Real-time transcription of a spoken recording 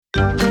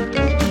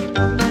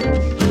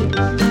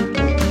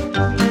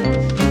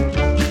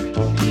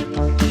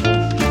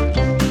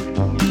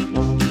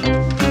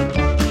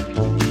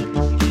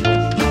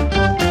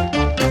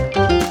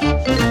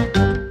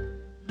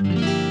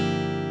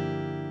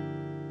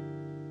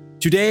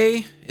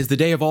Today is the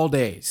day of all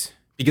days,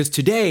 because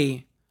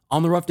today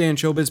on the Rough Day in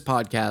Showbiz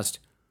podcast,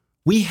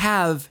 we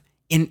have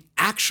an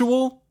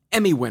actual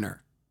Emmy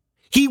winner.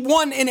 He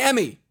won an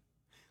Emmy.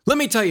 Let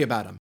me tell you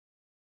about him.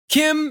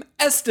 Kim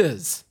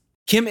Estes.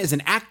 Kim is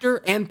an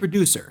actor and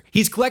producer.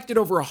 He's collected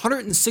over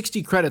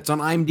 160 credits on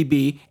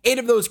IMDb, 8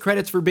 of those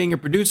credits for being a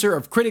producer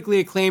of critically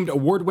acclaimed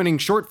award-winning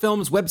short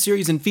films, web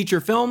series, and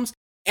feature films,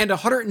 and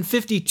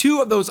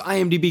 152 of those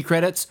IMDb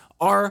credits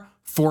are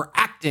for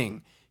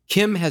acting.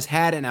 Kim has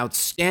had an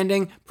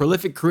outstanding,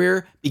 prolific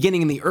career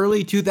beginning in the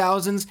early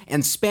 2000s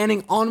and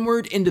spanning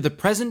onward into the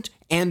present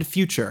and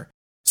future.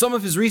 Some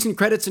of his recent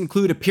credits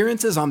include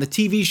appearances on the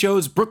TV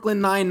shows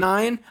Brooklyn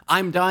Nine-Nine,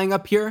 I'm Dying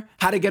Up Here,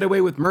 How to Get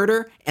Away with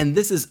Murder, and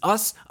This Is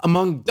Us,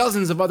 among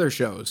dozens of other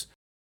shows.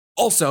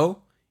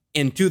 Also,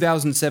 in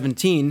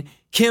 2017,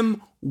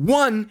 Kim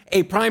won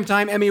a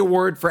Primetime Emmy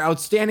Award for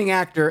Outstanding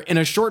Actor in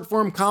a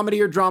short-form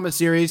comedy or drama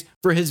series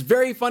for his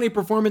very funny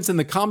performance in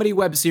the comedy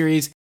web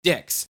series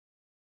Dicks.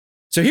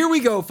 So here we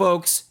go,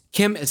 folks.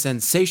 Kim is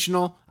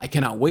sensational. I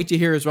cannot wait to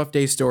hear his Rough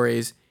Day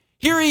stories.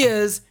 Here he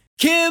is,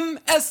 Kim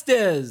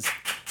Estes.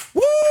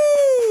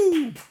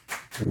 Woo!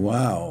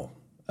 Wow.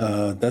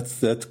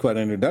 That's quite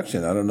an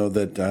introduction. I don't know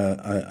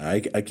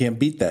that I can't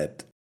beat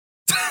that.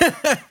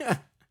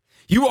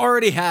 You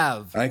already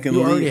have. I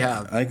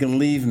can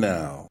leave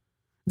now.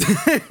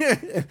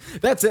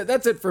 That's it.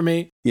 That's it for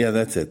me. Yeah,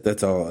 that's it.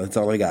 That's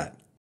all I got.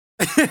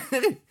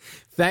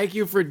 Thank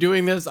you for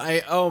doing this.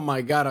 Oh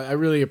my God, I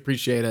really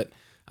appreciate it.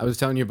 I was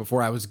telling you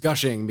before, I was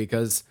gushing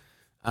because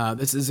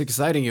this is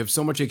exciting. You have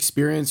so much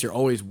experience. You're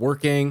always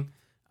working.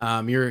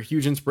 You're a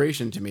huge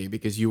inspiration to me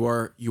because you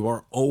are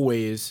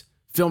always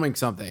filming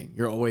something.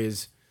 You're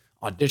always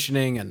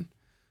auditioning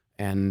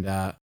and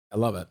I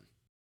love it.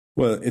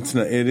 Well, it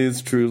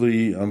is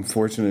truly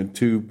unfortunate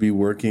to be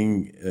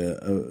working.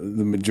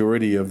 The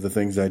majority of the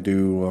things I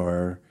do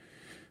are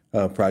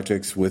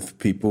projects with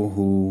people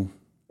who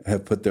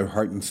have put their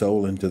heart and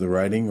soul into the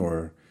writing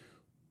or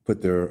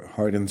put their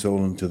heart and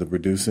soul into the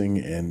producing.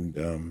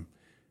 And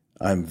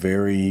I'm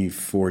very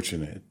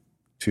fortunate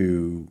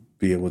to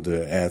be able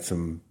to add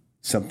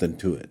something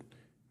to it.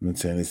 I'm not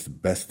saying it's the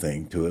best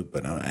thing to it,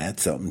 but I'll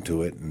add something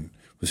to it and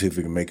we'll see if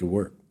we can make it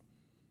work.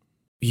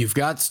 You've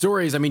got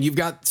stories. I mean, you've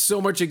got so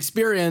much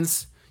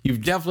experience.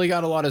 You've definitely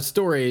got a lot of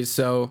stories.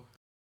 So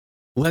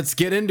let's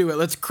get into it.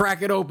 Let's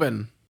crack it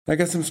open. I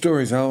got some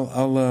stories.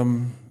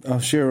 I'll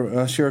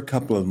share a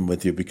couple of them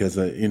with you because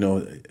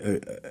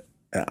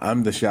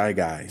I'm the shy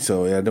guy,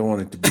 so I don't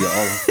want it to be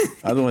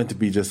I don't want it to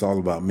be just all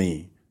about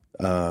me.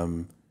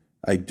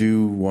 I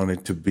do want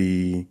it to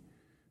be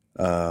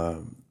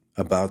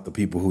about the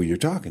people who you're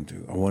talking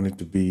to. I want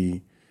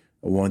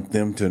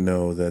them to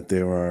know that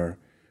there are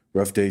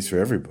rough days for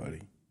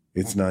everybody.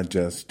 It's not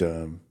just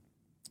the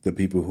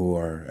people who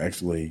are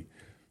actually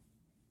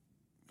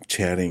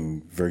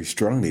chatting very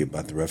strongly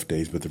about the rough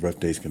days, but the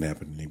rough days can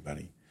happen to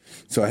anybody.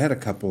 So I had a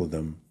couple of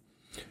them.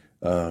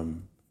 I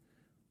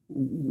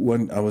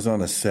was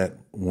on a set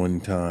one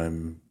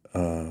time.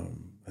 I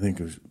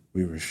think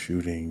we were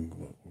shooting.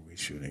 What were we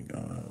shooting?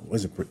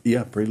 Was it?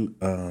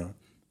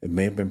 It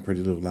may have been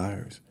Pretty Little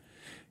Liars,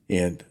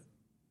 and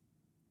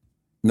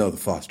no, The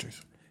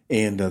Fosters.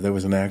 And there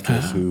was an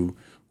actress who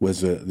was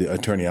the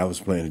attorney. I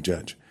was playing a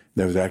judge.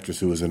 There was an actress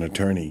who was an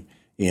attorney,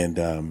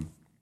 and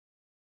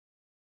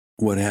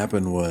what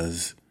happened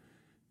was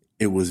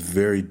it was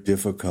very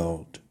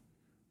difficult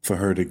for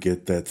her to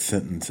get that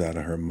sentence out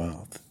of her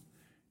mouth.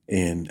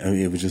 And I mean,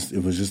 it was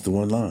just the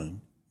one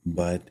line,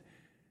 but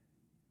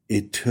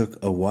it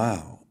took a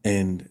while.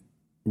 And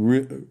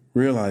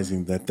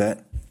realizing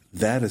that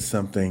is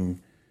something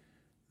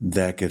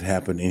that could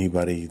happen to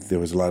anybody. There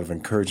was a lot of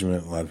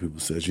encouragement. A lot of people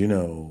said, okay,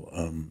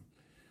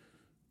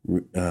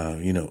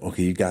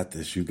 you got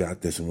this.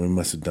 And we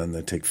must have done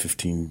that take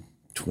 15,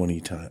 20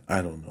 times.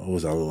 I don't know. It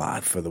was a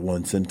lot for the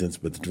one sentence,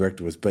 but the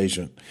director was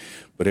patient,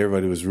 but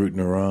everybody was rooting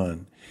her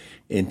on.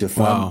 And to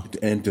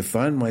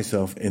find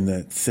myself in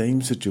that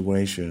same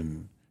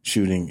situation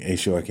shooting a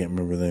show, I can't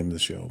remember the name of the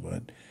show,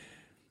 but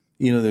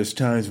there's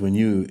times when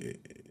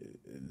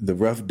the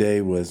rough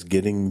day was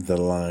getting the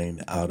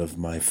line out of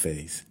my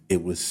face.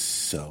 It was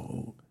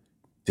so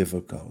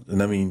difficult.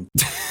 And I mean,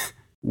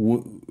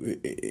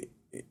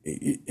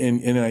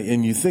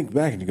 and you think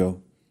back and you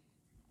go,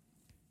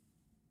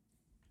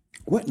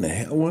 what in the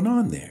hell went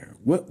on there?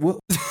 What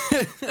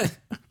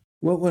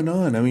went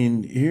on? I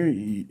mean, here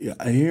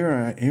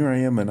I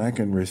am, and I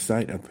can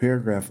recite a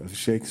paragraph of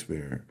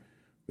Shakespeare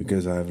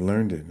because I've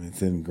learned it and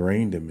it's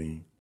ingrained in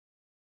me.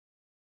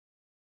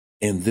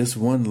 And this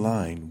one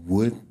line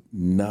would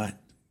not.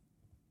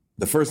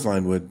 The first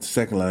line would.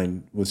 Second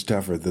line was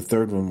tougher. The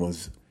third one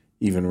was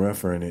even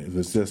rougher, and it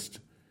was just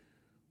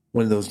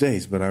one of those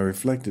days. But I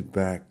reflected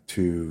back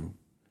to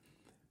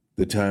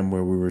the time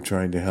where we were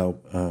trying to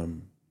help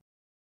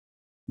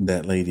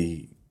that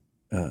lady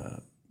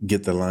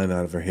get the line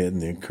out of her head,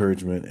 and the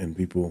encouragement, and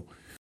people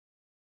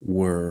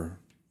were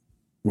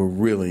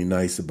really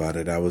nice about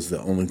it. I was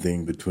the only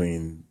thing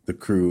between the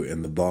crew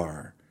and the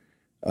bar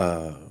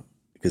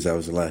because I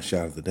was the last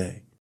shot of the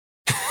day.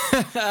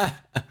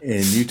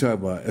 And you talk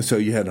about, so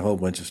you had a whole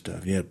bunch of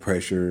stuff. You had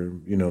pressure,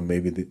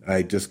 maybe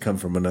I just come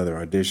from another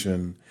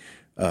audition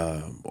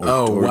or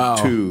wow.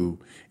 two,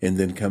 and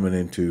then coming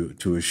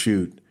into a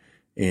shoot.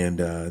 And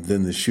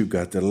then the shoot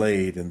got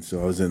delayed. And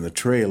so I was in the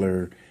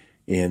trailer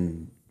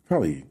and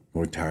probably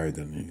more tired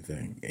than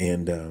anything.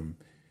 And,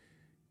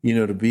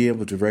 to be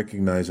able to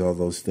recognize all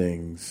those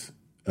things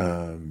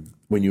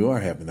when you are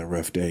having a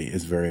rough day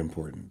is very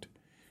important.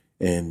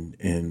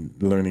 And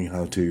learning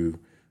how to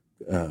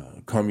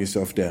calm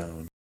yourself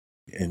down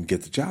and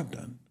get the job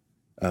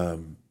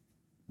done.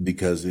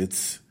 Because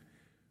it's,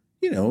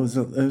 there's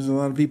a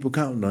lot of people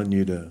counting on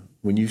you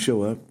when you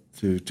show up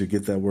to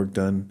get that work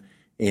done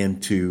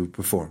and to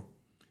perform.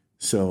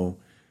 So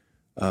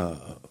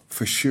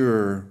for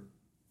sure,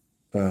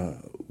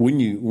 when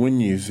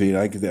you see it,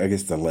 I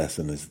guess the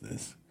lesson is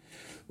this.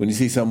 When you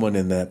see someone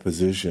in that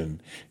position,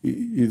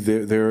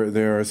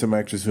 there are some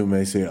actors who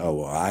may say, "Oh,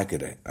 well, I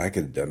could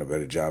have done a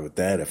better job at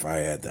that if I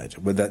had that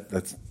job." But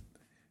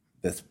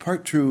that's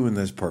part true and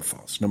that's part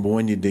false. Number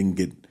one, you didn't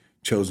get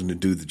chosen to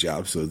do the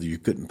job, so you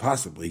couldn't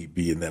possibly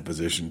be in that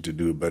position to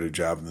do a better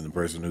job than the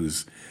person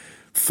who's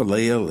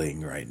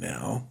flailing right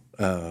now.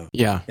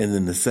 Yeah. And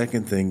then the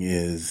second thing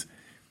is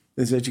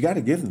that you got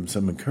to give them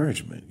some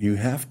encouragement. You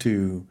have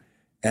to,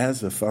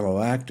 as a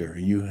fellow actor,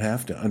 you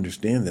have to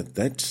understand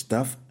that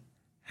stuff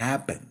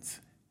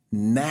happens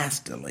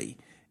nastily.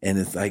 And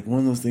it's like one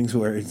of those things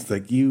where it's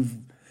like you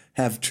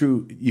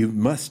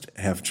must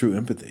have true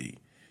empathy.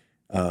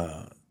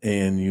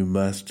 And you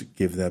must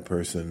give that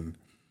person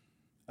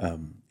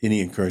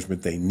any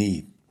encouragement they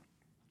need.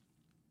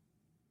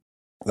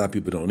 A lot of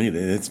people don't need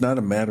it. And it's not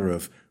a matter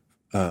of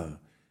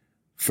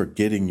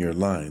forgetting your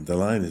line. The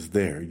line is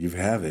there. You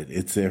have it.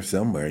 It's there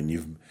somewhere, and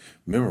you've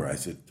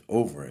memorized it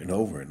over and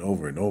over and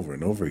over and over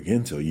and over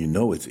again, so you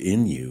know it's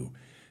in you.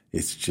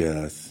 It's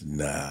just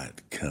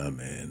not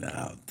coming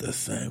out the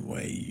same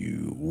way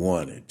you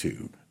want it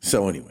to.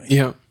 So anyway,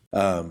 yeah.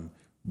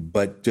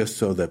 But just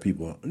so that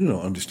people,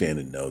 understand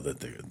and know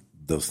that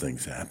those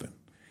things happen.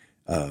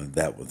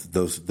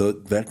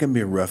 That can be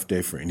a rough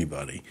day for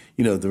anybody.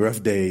 The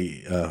rough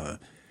day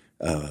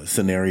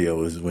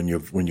scenario is when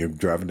you're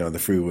driving down the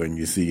freeway and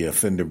you see a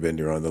fender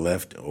bender on the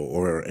left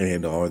or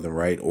the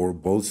right or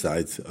both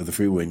sides of the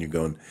freeway, and you're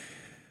going,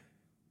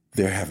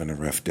 they're having a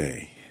rough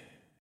day.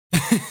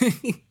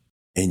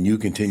 And you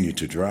continue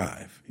to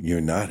drive.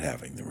 You're not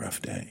having the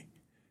rough day.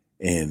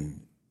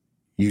 And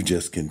you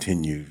just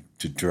continue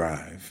to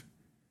drive,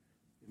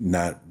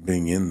 not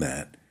being in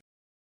that.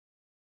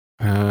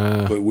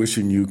 But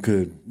wishing you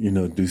could,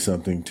 do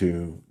something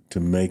to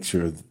make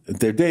sure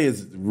their day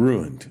is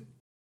ruined.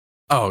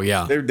 Oh,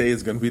 yeah. Their day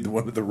is going to be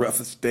one of the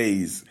roughest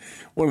days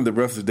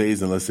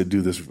unless they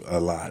do this a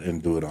lot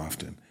and do it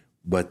often.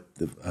 But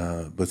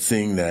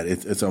seeing that,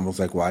 it's almost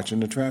like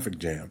watching the traffic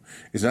jam.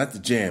 It's not the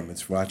jam,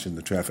 it's watching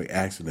the traffic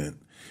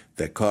accident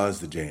that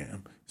caused the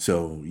jam.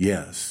 So,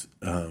 yes,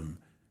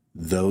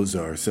 those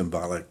are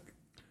symbolic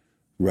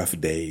rough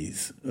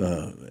days,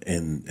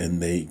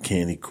 and they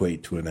can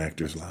equate to an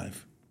actor's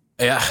life.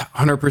 Yeah,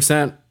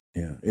 100%.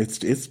 Yeah,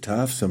 it's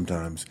tough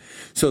sometimes.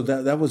 So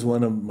that was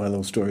one of my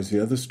little stories.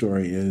 The other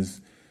story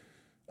is,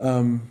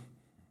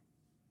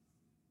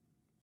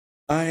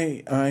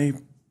 I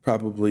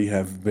probably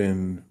have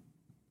been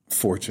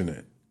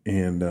fortunate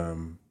and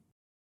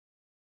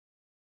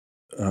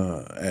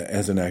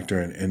as an actor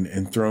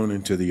and thrown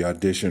into the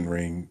audition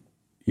ring,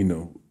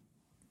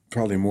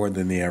 probably more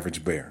than the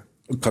average bear.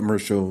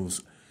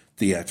 Commercials,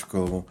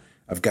 theatrical.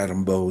 I've got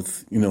them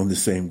both, the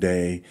same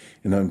day.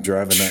 And I'm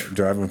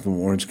driving from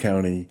Orange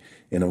County,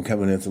 and I'm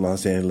coming into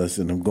Los Angeles,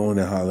 and I'm going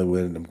to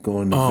Hollywood, and I'm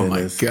going to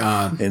Venice. Oh, my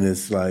God. And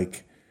it's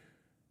like,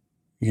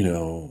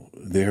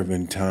 there have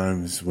been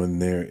times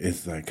when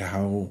it's like,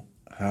 how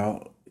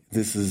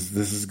this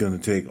is going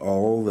to take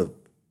all the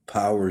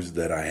powers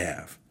that I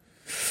have.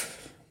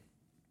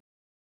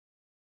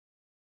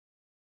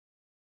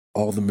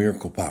 All the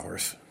miracle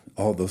powers.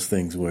 All those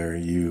things where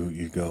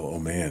you go, oh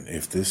man,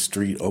 if this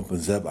street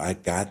opens up, I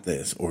got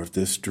this. Or if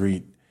this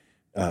street,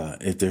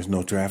 if there's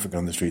no traffic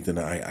on the street, then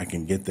I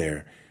can get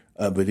there.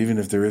 But even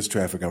if there is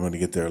traffic, I'm going to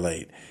get there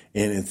late.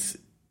 And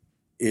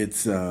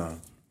it's the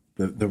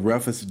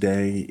roughest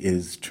day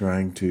is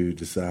trying to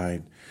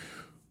decide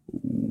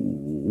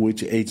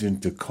which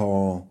agent to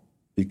call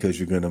because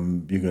you're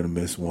gonna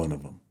miss one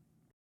of them.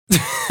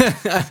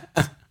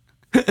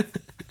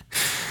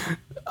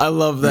 I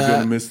love that. You're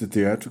going to miss the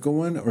theatrical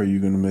one, or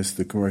you're going to miss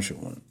the commercial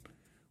one.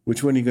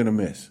 Which one are you going to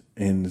miss?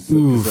 And it's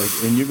like,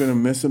 and you're going to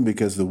miss them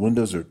because the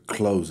windows are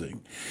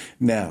closing.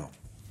 Now,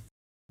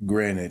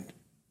 granted,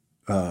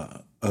 an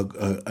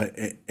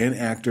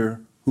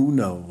actor who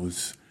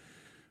knows,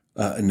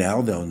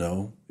 now they'll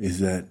know, is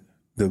that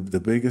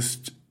the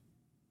biggest,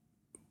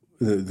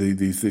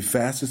 the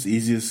fastest,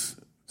 easiest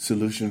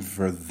solution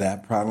for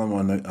that problem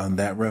on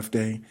that rough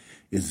day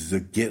is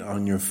to get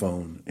on your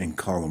phone and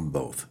call them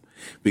both.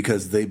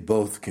 Because they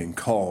both can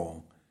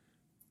call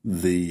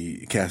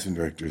the casting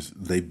directors.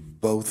 They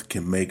both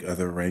can make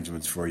other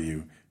arrangements for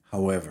you.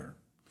 However,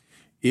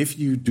 if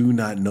you do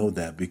not know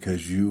that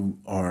because you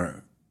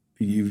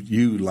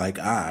like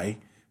I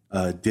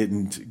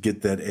didn't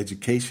get that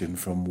education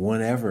from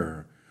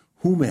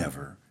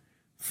whomever,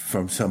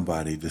 from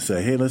somebody to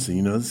say, hey,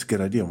 listen, this is a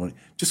good idea.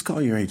 Just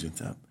call your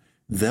agents up.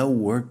 They'll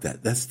work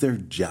that. That's their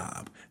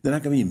job. They're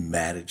not going to be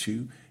mad at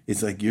you.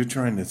 It's like you're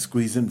trying to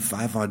squeeze in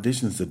 5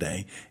 auditions a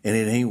day and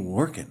it ain't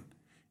working.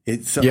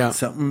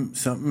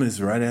 Something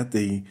is right at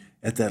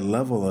that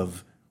level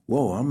of,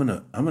 whoa, I'm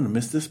gonna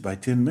miss this by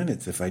 10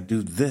 minutes if I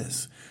do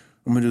this.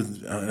 I'm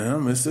gonna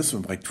miss this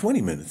one by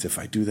 20 minutes if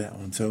I do that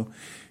one. So,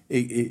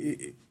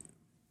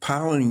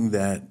 piling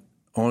that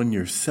on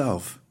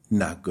yourself,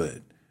 not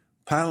good.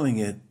 Piling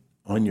it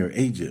on your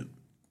agent,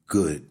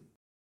 good.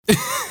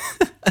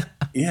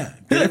 Yeah,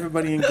 get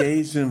everybody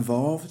engaged and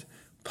involved.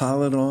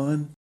 Pile it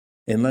on,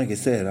 and like I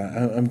said,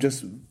 I'm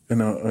just, I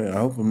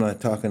hope I'm not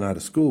talking out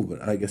of school,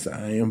 but I guess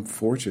I am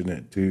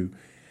fortunate to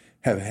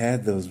have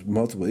had those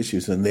multiple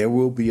issues, and there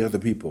will be other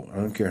people. I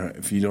don't care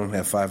if you don't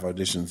have 5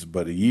 auditions,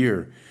 but a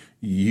year,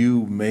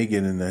 you may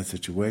get in that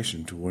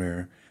situation to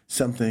where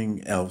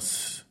something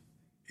else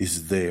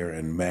is there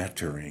and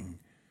mattering,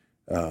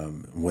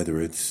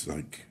 whether it's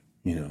like,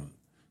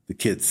 the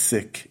kid's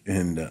sick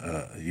and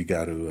you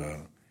got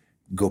to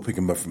go pick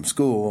him up from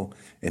school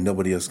and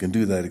nobody else can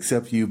do that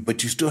except you,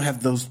 but you still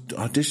have those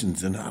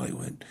auditions in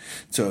Hollywood.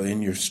 So,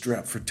 and you're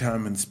strapped for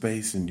time and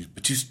space,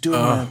 but you still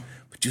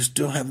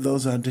have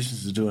those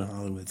auditions to do in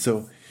Hollywood.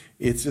 So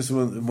it's just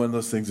one of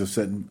those things of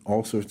setting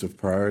all sorts of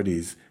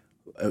priorities.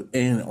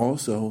 And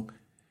also,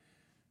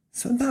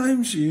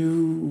 sometimes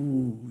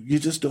you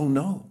just don't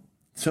know.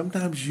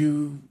 Sometimes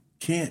you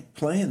can't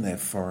plan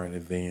that far in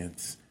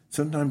advance.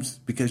 Sometimes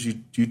because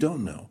you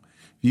don't know.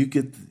 You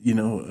get,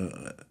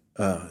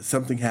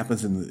 something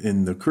happens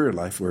in the career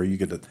life where you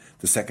get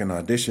the second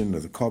audition or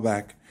the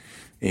callback,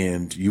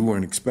 and you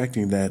weren't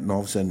expecting that, and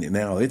all of a sudden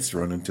now it's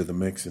thrown into the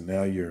mix, and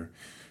now you're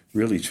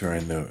really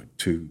trying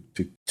to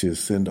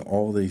send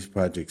all these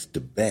projects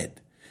to bed.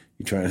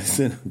 You're trying to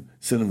send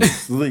them to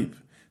sleep,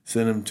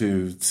 send them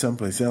to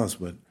someplace else.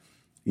 But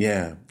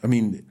yeah, I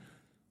mean,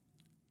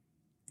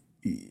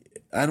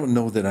 I don't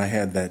know that I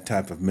had that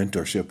type of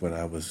mentorship when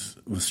I was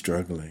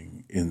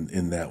struggling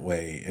in that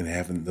way and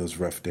having those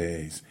rough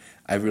days.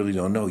 I really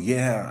don't know.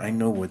 Yeah, I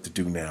know what to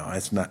do now.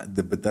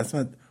 But that's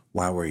not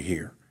why we're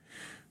here.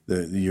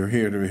 You're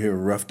here to hear a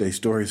rough day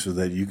story so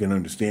that you can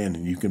understand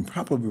and you can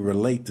probably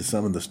relate to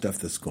some of the stuff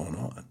that's going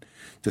on,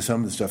 to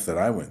some of the stuff that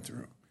I went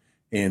through.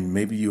 And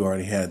maybe you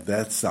already had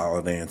that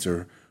solid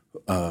answer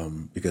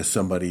because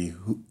somebody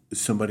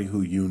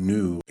who you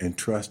knew and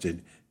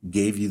trusted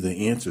gave you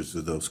the answers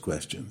to those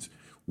questions.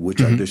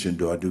 Which audition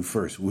do I do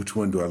first? Which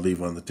one do I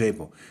leave on the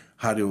table?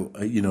 How do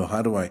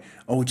I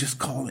just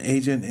call an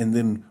agent and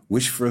then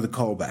wish for the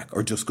callback,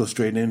 or just go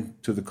straight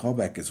into the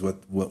callback is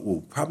what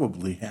will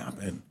probably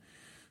happen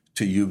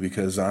to you,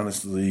 because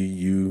honestly,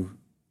 you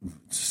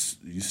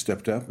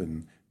stepped up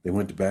and they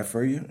went to bat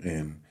for you.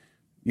 And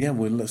yeah,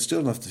 we'd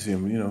still love to see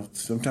them,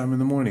 sometime in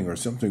the morning or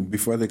something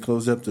before they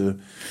close up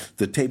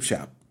the tape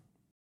shop.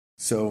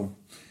 So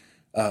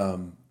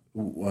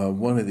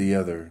one of the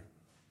other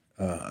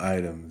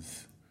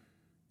items,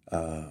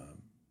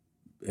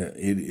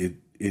 it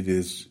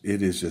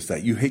is just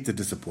that you hate to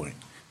disappoint.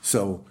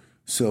 So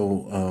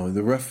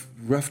the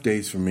rough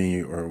days for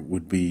me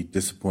would be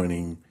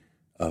disappointing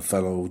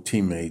fellow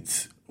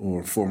teammates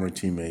or former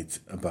teammates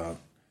about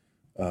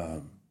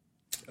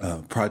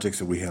projects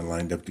that we had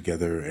lined up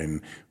together,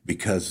 and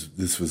because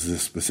this was a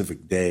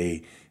specific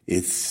day,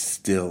 it's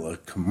still a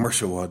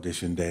commercial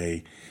audition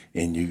day,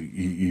 and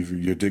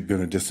you're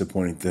going to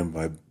disappoint them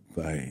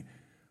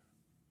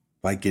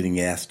by getting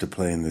asked to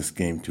play in this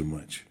game too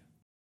much.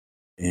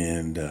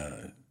 And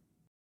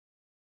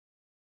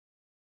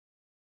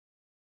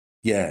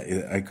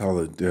I call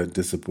it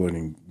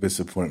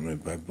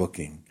disappointment by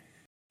booking.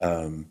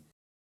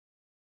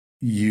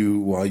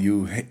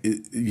 You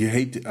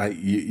hate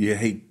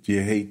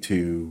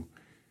to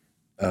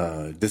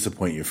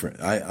disappoint your friend.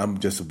 I'm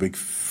just a big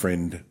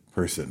friend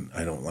person.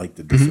 I don't like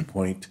to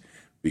disappoint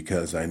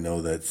because I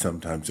know that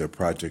sometimes their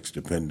projects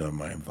depend on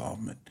my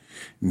involvement.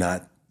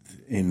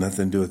 Ain't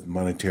nothing to do with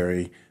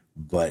monetary,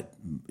 but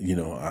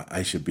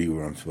I should be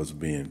where I'm supposed to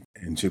be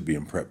and should be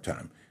in prep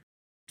time.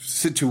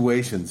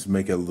 Situations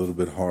make it a little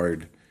bit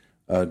hard,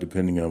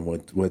 depending on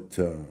what's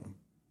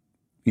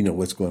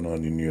going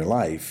on in your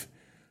life.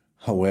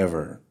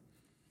 However,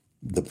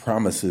 the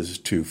promises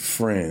to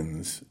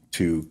friends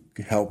to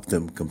help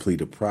them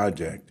complete a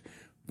project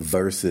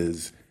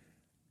versus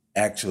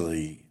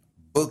actually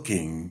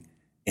booking,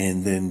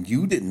 and then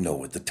you didn't know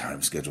what the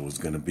time schedule was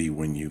going to be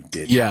when you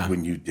did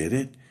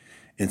it.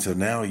 And so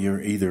now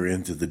you're either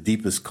into the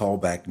deepest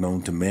callback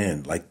known to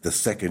man, like the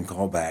second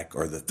callback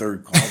or the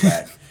third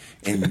callback,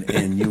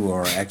 and you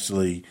are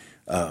actually,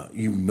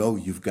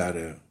 you've got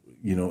to,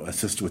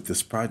 assist with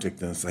this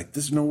project. And it's like,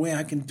 there's no way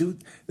I can do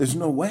it. There's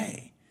no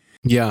way.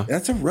 Yeah.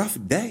 That's a rough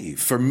day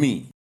for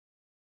me.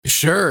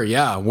 Sure.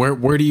 Yeah.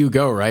 Where do you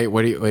go? Right.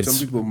 Some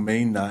people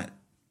may not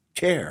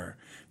care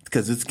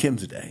because it's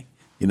Kim's day.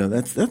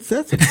 That's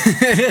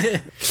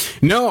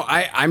No,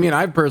 I mean,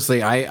 I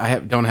personally,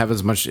 don't have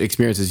as much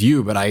experience as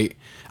you, but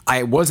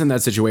I was in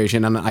that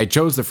situation, and I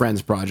chose the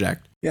Friends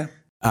project. Yeah.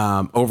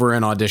 Over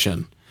an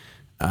audition.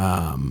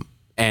 And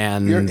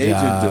your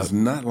agent does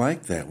not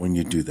like that when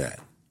you do that.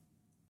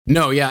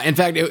 No, yeah. In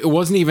fact, it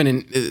wasn't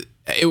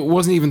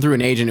even through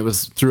an agent. It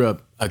was through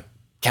a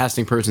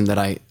casting person that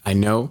I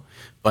know.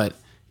 But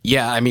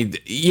yeah, I mean,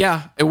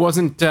 yeah, it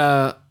wasn't.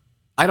 I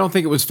don't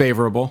think it was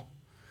favorable.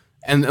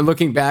 And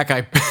looking back,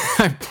 I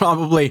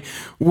probably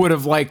would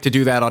have liked to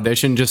do that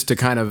audition just to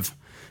kind of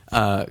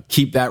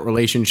keep that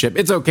relationship.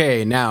 It's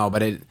okay now,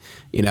 but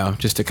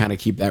just to kind of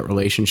keep that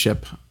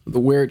relationship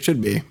where it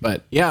should be.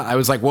 But yeah, I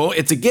was like, well,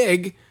 it's a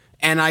gig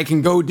and I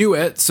can go do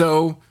it.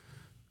 So,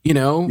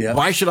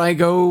 why should I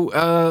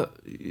go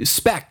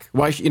spec?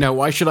 Why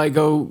should I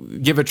go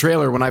give a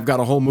trailer when I've got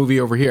a whole movie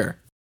over here?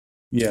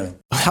 Yeah.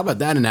 How about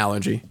that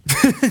analogy?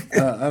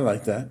 I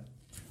like that.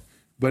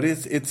 But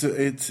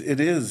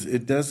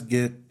it does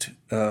get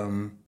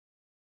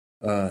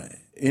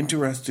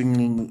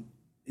interesting.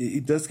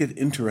 It does get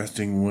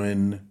interesting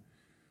when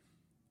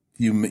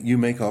you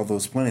make all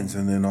those plans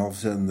and then all of a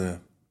sudden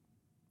the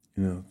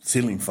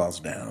ceiling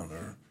falls down,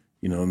 or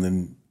and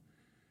then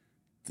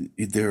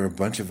there are a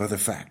bunch of other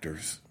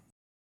factors.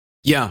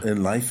 Yeah,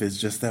 and life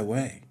is just that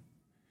way.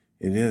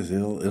 It is.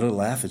 It'll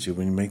laugh at you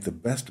when you make the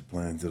best of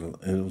plans.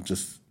 It'll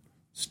just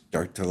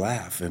start to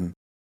laugh, and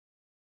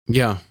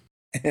yeah.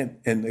 And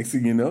next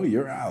thing you know,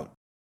 you're out.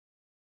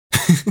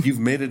 You've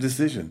made a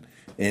decision,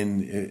 and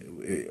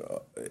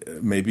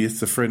maybe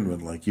it's a friend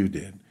one like you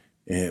did,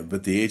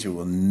 but the agent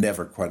will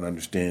never quite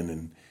understand.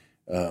 And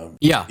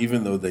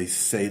even though they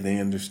say they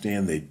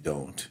understand, they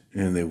don't,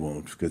 and they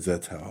won't, because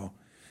that's how,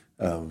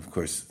 of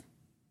course,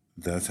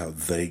 that's how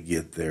they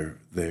get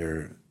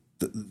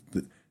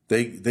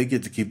they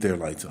get to keep their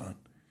lights on,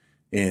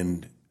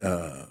 and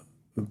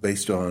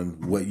based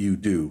on what you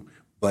do,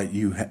 but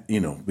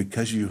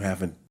because you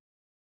haven't.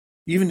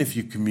 Even if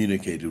you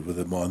communicated with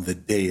them on the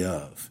day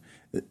of,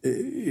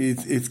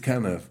 it's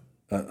kind of,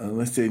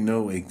 unless they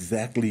know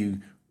exactly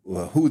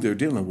who they're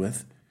dealing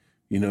with,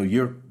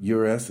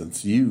 your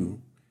essence,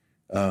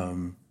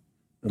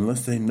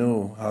 unless they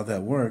know how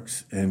that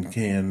works and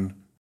can,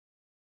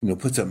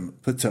 put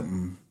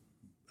something,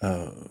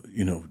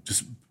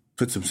 just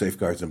put some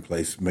safeguards in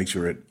place, make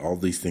sure all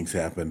these things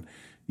happen.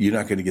 You're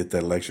not going to get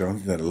that lecture. I don't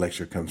think that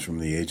lecture comes from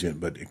the agent,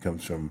 but it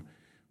comes from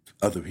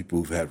other people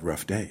who've had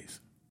rough days.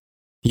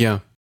 Yeah.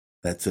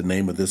 That's the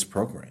name of this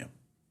program.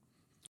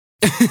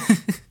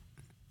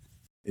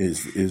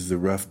 is the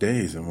rough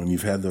days. And when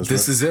you've had those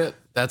This is it.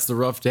 That's the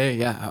rough day.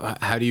 Yeah.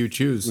 How do you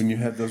choose? When you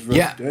have those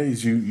rough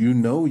days, you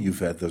you've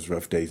had those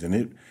rough days,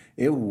 and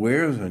it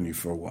wears on you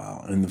for a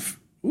while. And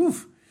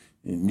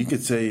and you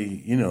could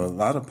say, a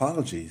lot of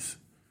apologies,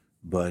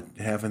 but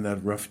having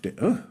that rough day,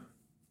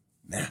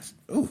 nasty,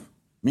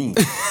 mean.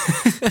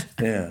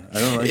 Yeah, I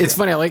don't like it's that.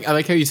 funny. I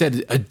like how you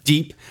said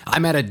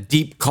I'm at a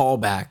deep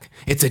callback.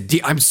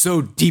 I'm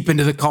so deep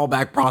into the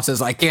callback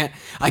process. I can't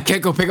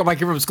go pick up my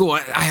kid from school.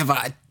 I have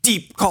a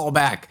deep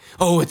callback.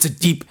 Oh, it's a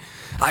deep.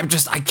 I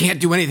can't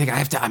do anything. I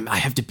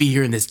have to be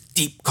here in this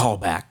deep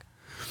callback.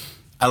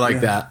 I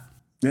like that.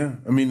 Yeah,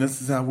 I mean,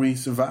 this is how we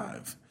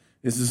survive.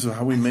 This is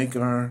how we make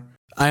our.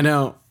 I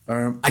know.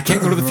 I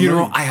can't go to the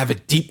funeral. I have a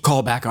deep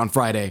callback on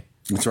Friday.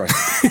 That's right.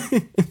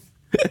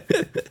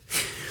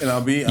 And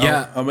I'll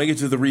make it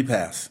to the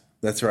repass.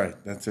 That's right.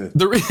 That's it.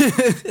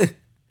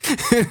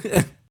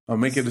 I'll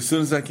make it as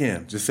soon as I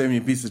can. Just save me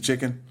a piece of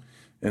chicken,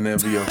 and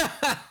that'll be okay.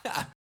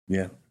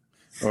 Yeah.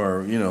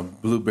 Or,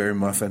 blueberry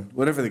muffin,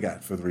 whatever they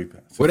got for the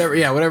repass. Whatever it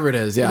is. Yeah. Whatever it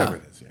is, yeah.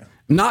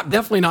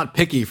 Definitely not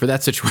picky for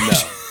that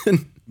situation. No,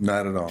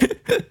 not at all.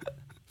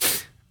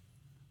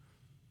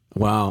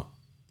 Wow.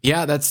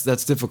 Yeah, that's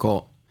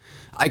difficult.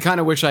 I kind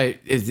of wish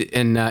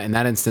in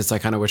that instance, I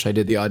kind of wish I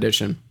did the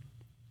audition.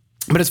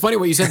 But it's funny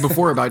what you said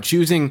before about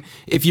choosing,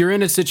 if you're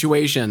in a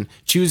situation,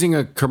 choosing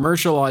a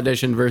commercial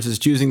audition versus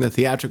choosing the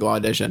theatrical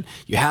audition,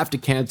 you have to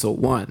cancel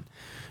one.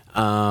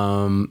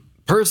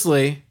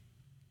 Personally,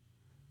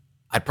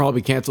 I'd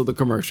probably cancel the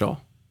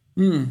commercial.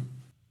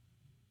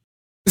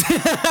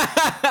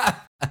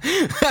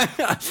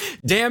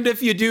 Damned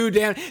if you do,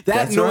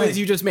 that's noise right.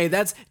 You just made.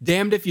 That's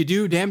damned if you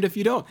do, damned if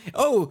you don't.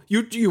 Oh,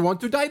 you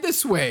want to die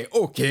this way?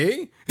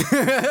 Okay.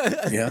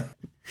 Yeah.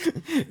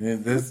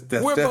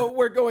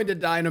 We're going to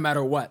die no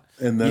matter what.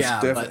 And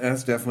that's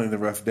definitely the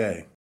rough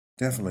day.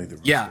 Definitely the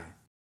rough day.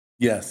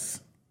 Yes.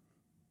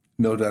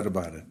 No doubt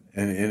about it.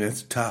 And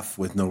it's tough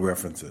with no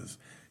references.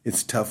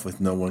 It's tough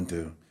with no one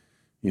to,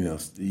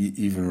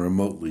 even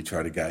remotely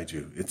try to guide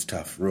you. It's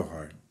tough, real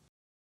hard.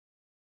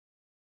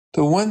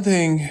 The one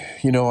thing,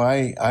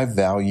 I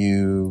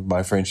value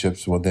my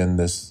friendships within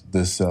this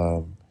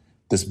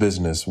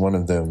business. One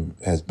of them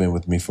has been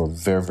with me for a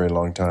very, very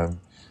long time.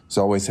 He's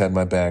always had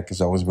my back.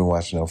 He's always been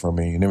watching out for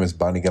me. Her name is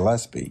Bonnie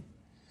Gillespie.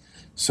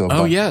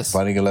 So, yes,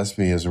 Bonnie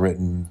Gillespie has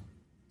written,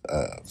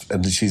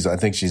 and I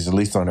think she's at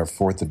least on her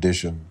 4th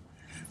edition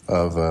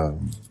of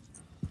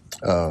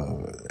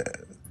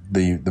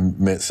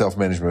the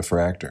self-management for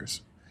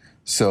actors.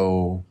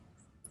 So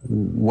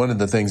one of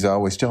the things I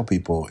always tell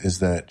people is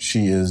that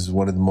she is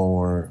one of the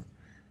more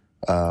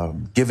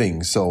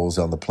giving souls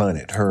on the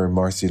planet. Her and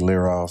Marcy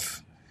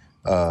Liroff.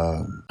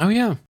 Oh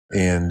yeah.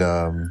 And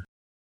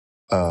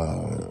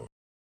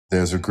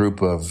there's a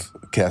group of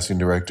casting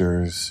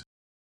directors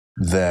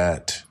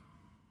that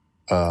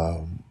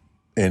and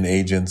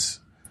agents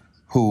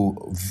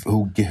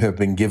who have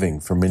been giving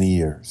for many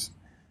years.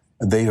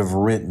 They have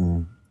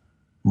written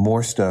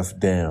more stuff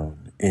down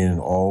in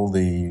all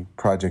the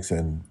projects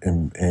and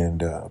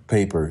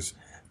papers.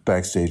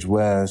 Backstage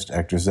West,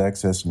 Actors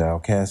Access, Now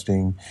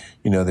Casting.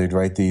 They'd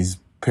write these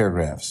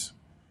paragraphs.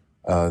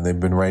 They've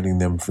been writing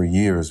them for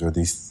years, or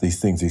these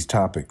things, these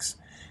topics.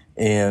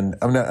 And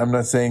I'm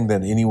not saying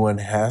that anyone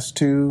has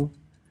to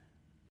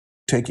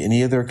take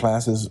any of their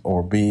classes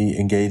or be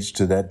engaged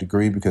to that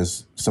degree,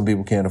 because some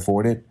people can't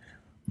afford it.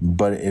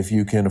 But if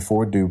you can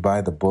afford to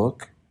buy the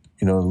book,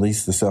 at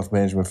least the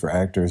Self-Management for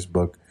Actors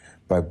book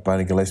by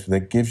Bonnie Gillespie,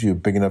 that gives you a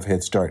big enough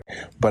head start.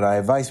 But I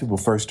advise people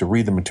first to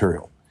read the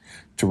material,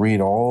 to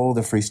read all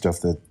the free stuff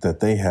that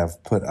they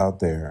have put out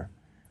there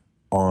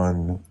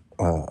on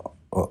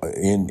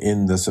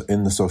in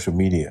the social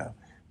media.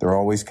 They're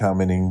always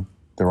commenting.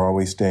 They're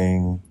always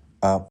staying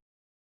up.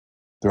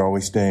 They're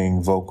always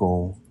staying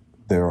vocal.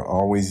 They're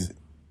always,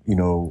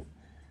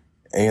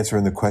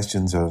 answering the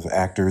questions of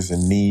actors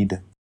in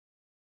need.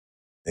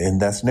 And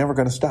that's never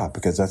going to stop,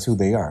 because that's who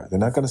they are. They're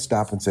not going to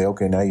stop and say,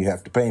 okay, now you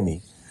have to pay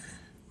me.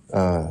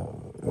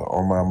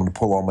 Or I'm going to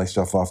pull all my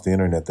stuff off the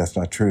internet. That's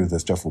not true. The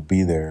stuff will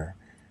be there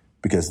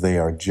because they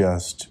are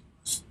just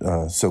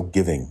so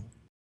giving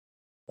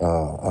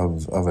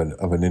of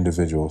an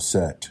individual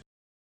set.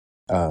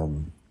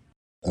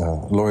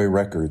 Laurie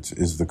Records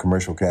is the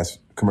commercial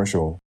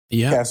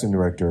casting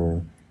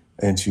director,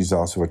 and she's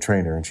also a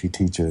trainer, and she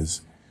teaches.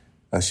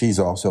 She's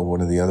also one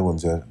of the other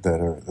ones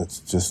that's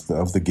just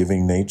of the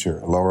giving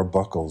nature. Laura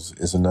Buckles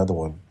is another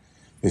one.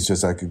 It's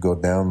just I could go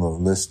down the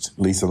list.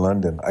 Lisa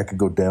London. I could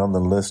go down the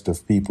list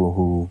of people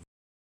who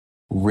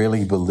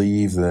really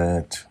believe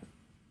that,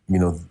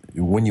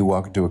 when you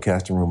walk into a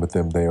casting room with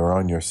them, they are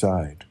on your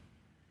side,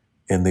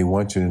 and they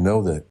want you to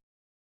know that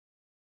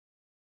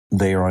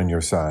they are on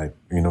your side,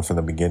 from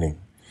the beginning.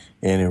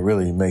 And it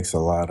really makes a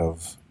lot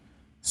of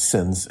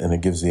sense, and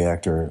it gives the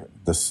actor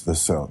the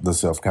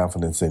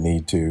self-confidence they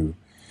need to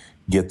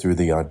get through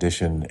the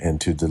audition and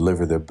to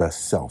deliver their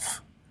best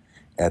self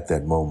at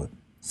that moment.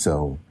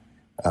 So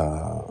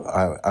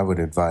I would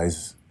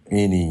advise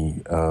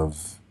any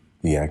of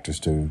the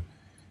actors to,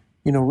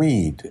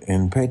 read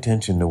and pay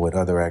attention to what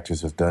other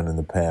actors have done in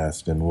the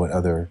past, and what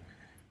other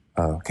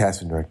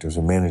casting directors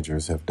or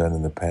managers have done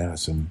in the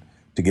past, and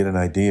to get an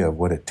idea of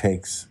what it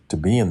takes to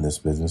be in this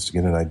business, to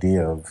get an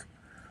idea of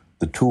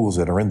the tools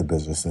that are in the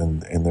business.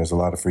 And there's a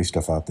lot of free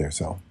stuff out there.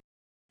 So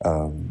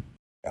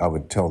I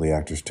would tell the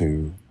actors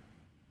to,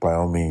 by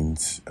all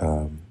means,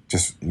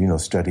 just,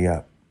 study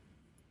up.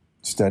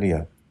 Study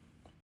up.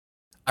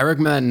 I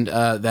recommend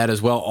that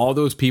as well. All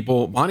those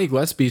people, Bonnie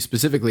Gillespie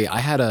specifically, I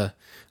had a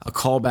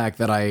callback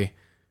that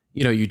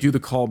you do the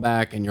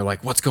callback and you're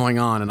like, what's going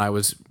on? And I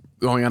was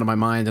going out of my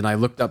mind, and I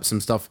looked up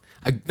some stuff.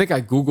 I think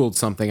I Googled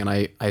something, and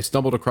I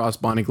stumbled across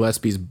Bonnie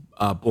Gillespie's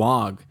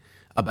blog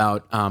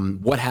about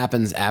what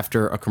happens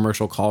after a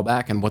commercial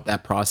callback and what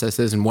that process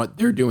is and what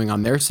they're doing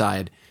on their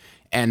side.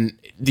 And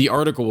the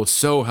article was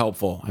so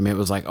helpful. I mean, it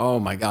was like, oh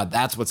my God,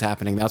 that's what's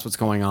happening. That's what's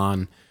going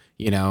on,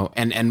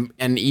 and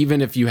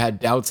even if you had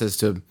doubts as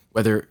to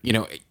whether,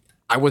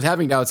 I was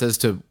having doubts as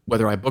to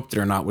whether I booked it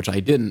or not, which I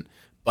didn't,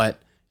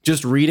 but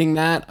just reading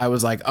that, I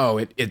was like, oh,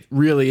 it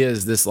really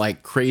is this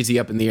like crazy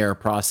up in the air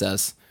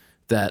process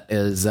that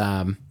is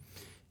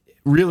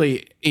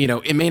really,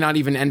 it may not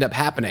even end up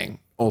happening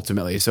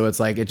ultimately. So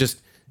it's like,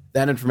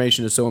 that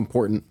information is so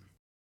important.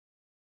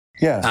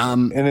 Yeah.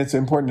 And it's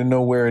important to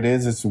know where it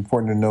is. It's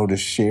important to know to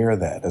share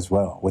that as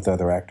well with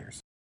other actors.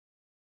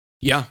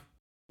 Yeah.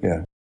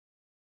 Yeah.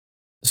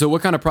 So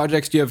what kind of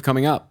projects do you have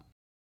coming up?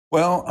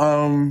 Well,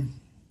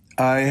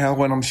 I have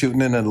one I'm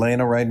shooting in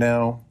Atlanta right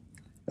now.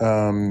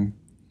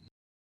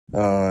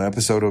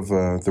 Episode of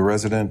The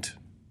Resident.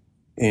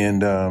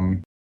 And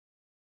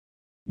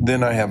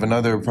then I have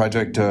another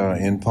project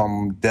in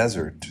Palm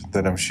Desert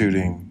that I'm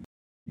shooting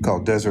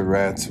called Desert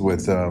Rats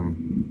with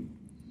Ken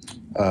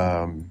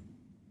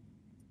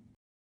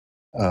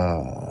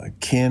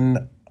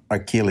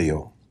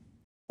Archilio,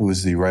 who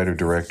is the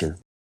writer-director.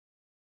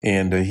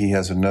 And he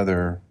has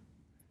another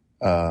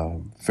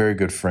very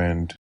good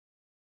friend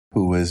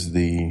who is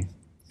the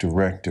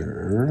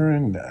director.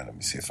 And let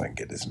me see if I can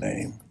get his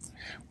name.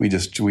 We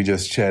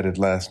just chatted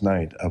last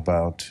night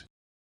about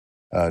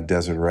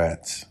Desert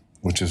Rats,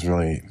 which is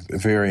really a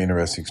very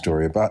interesting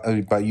story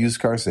about used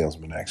car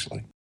salesmen,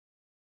 actually,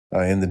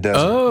 in the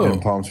desert in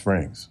Palm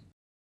Springs.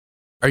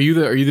 Are you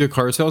the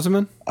car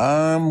salesman?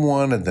 I'm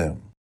one of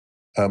them,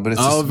 but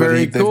it's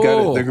very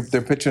cool.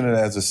 They're pitching it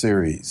as a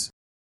series,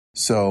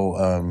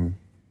 so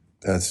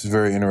it's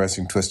very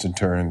interesting twists and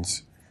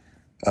turns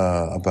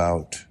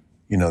about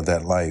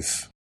that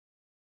life,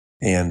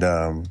 and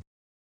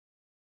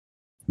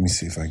me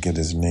see if I get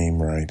his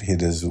name right.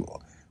 It is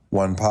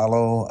Juan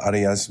Pablo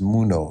Arias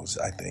Munoz,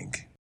 I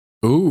think.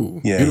 Ooh,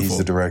 yeah, beautiful. He's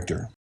the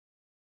director.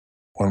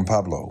 Juan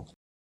Pablo,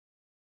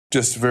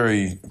 just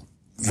very,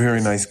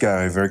 very nice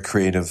guy, very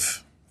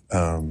creative,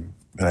 and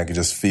I can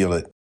just feel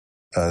it.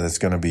 It's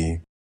going to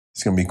be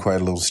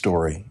quite a little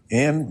story,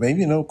 and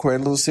maybe quite a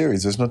little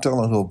series. There's no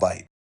telling who'll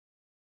bite.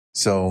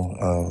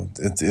 So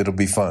it'll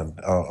be fun.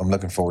 I'm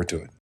looking forward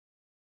to it.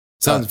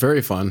 Sounds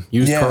very fun.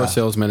 Used car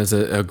salesman is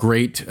a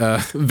great,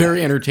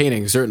 very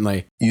entertaining,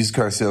 certainly. Used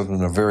car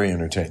salesmen are very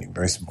entertaining,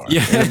 very smart.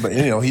 Yeah. But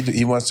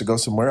he wants to go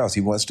somewhere else.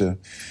 He wants to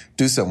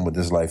do something with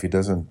his life. He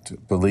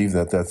doesn't believe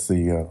that that's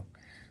the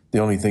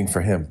only thing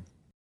for him.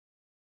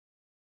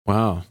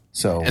 Wow.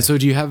 So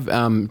do you have?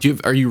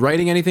 Are you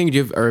writing anything?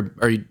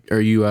 Are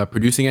you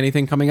producing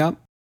anything coming up?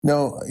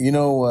 No.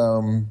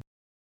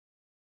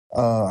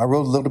 I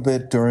wrote a little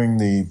bit during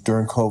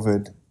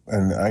COVID,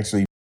 and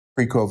actually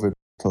pre-COVID,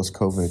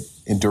 post-COVID,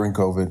 and during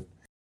COVID.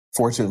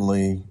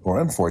 Fortunately or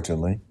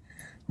unfortunately,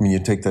 I mean, you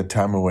take that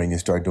time away and you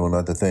start doing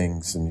other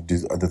things, and you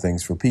do other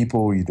things for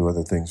people, you do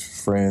other things for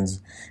friends,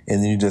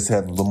 and then you just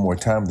have a little more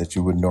time that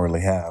you wouldn't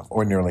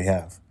ordinarily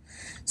have.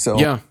 So,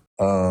 yeah.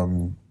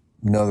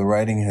 No, the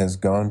writing has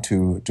gone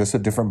to just a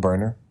different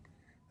burner.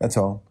 That's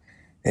all.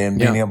 And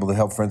being able to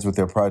help friends with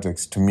their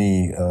projects, to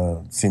me,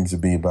 seems to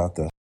be about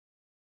the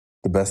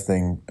best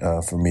thing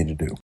for me to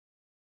do.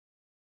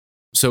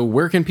 So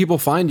where can people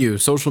find you?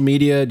 Social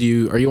media?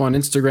 Are you on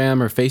Instagram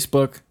or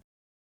Facebook?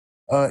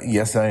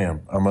 Yes, I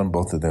am. I'm on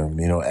both of them.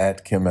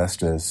 At Kim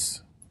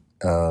Estes.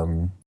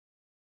 I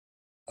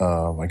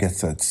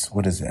guess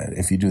what is that?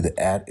 If you do the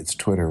 @ it's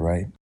Twitter,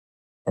 right?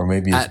 Or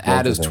maybe it's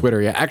 @ is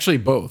Twitter. Yeah, actually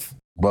both.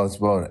 Well, it's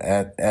both.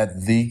 At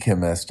the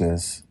Kim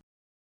Estes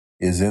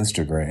is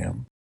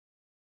Instagram.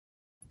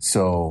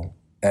 So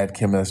at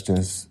Kim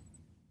Estes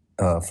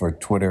for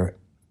Twitter,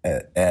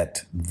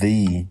 at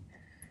the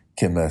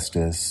Kim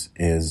Estes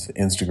is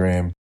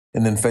Instagram,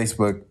 and then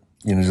Facebook.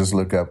 Just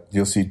look up.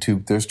 You'll see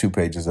there's 2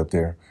 pages up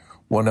there.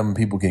 One of them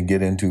people can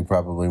get into,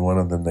 probably one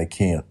of them they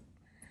can't.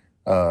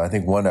 I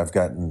think one I've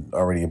gotten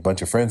already a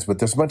bunch of friends, but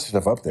there's a bunch of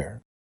stuff up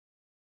there.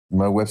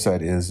 My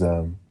website is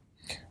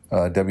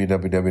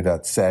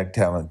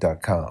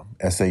www.sagtalent.com,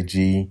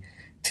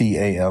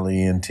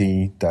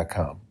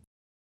 SAGTALENT.com.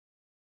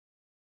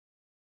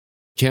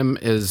 Kim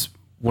is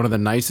one of the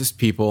nicest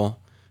people.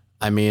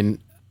 I mean,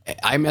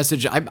 I've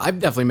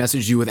definitely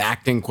messaged you with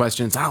acting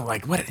questions. Oh,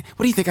 like, what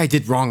do you think I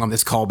did wrong on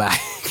this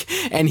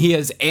callback? And he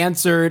has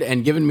answered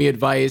and given me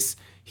advice.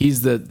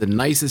 He's the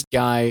nicest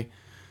guy.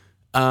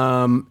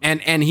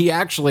 And he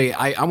actually,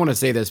 I want to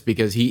say this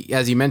because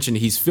as he mentioned,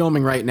 he's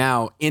filming right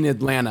now in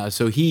Atlanta.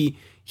 So he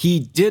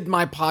did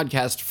my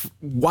podcast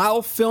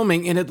while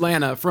filming in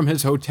Atlanta from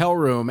his hotel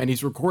room, and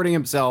he's recording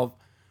himself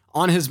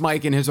on his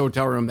mic in his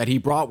hotel room that he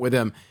brought with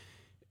him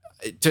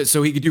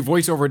so he could do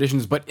voiceover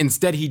auditions. But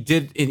instead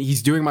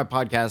he's doing my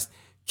podcast.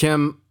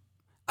 Kim,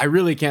 I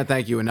really can't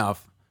thank you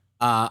enough.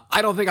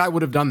 I don't think I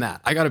would have done that.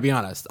 I got to be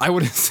honest. I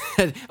would have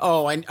said,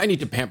 "Oh, I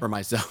need to pamper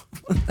myself."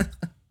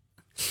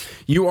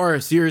 You are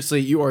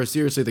seriously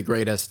the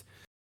greatest.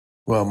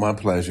 Well, my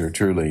pleasure,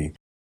 truly.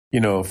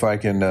 If I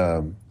can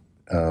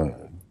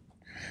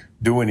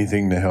do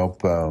anything to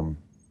help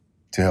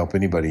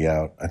anybody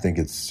out, I think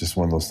it's just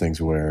one of those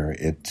things where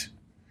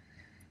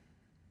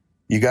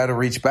you got to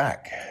reach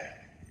back.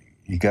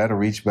 You got to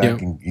reach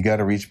back and you got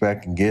to reach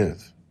back and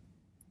give,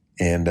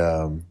 and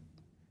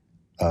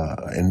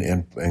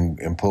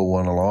pull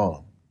one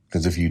along.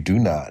 Because if you do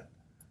not,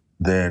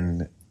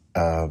 then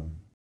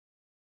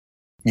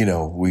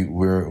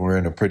we're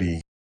in a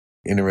pretty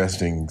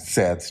interesting,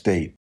 sad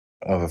state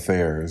of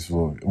affairs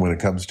when it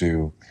comes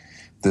to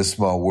this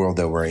small world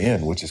that we're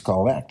in, which is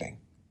called acting.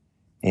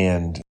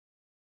 And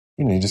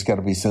you just got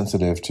to be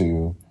sensitive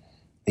to.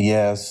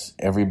 Yes,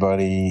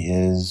 everybody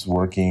is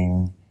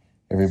working.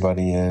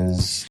 Everybody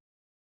is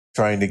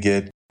trying to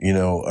get,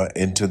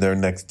 into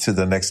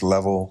the next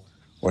level,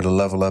 or to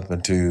level up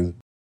into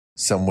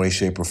some way,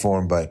 shape, or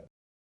form. But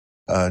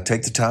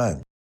take the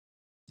time.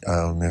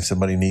 If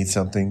somebody needs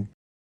something,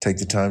 take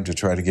the time to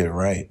try to get it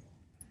right.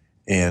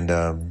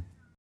 And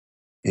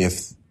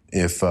if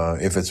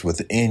it's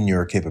within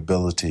your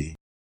capability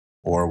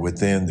or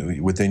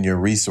within your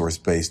resource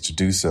base to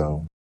do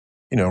so,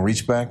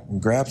 reach back and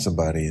grab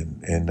somebody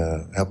and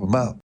help them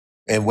out.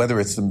 And whether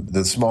it's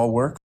the small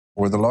work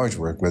or the large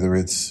work, whether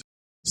it's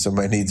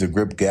somebody needs a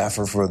grip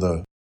gaffer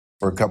for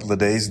a couple of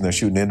days and they're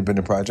shooting an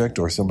independent project,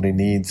 or somebody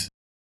needs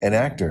an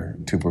actor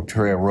to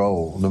portray a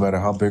role, no matter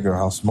how big or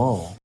how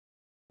small,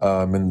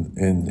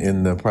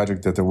 in the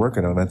project that they're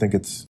working on, I think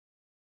it's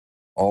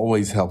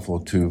always helpful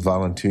to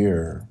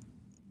volunteer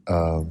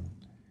and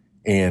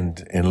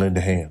lend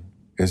a hand.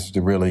 Is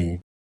to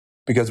really,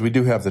 because we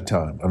do have the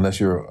time, unless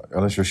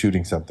you're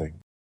shooting something,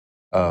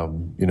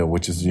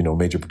 which is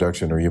major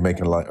production, or you're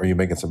making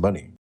some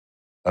money.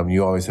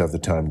 You always have the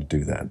time to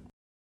do that.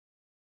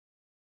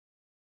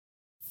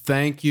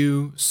 Thank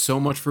you so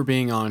much for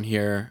being on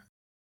here.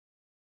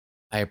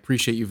 I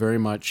appreciate you very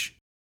much.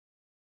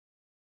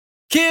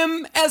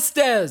 Kim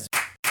Estes.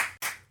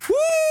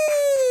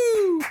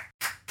 Woo!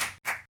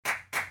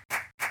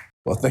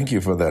 Well, thank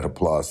you for that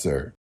applause, sir.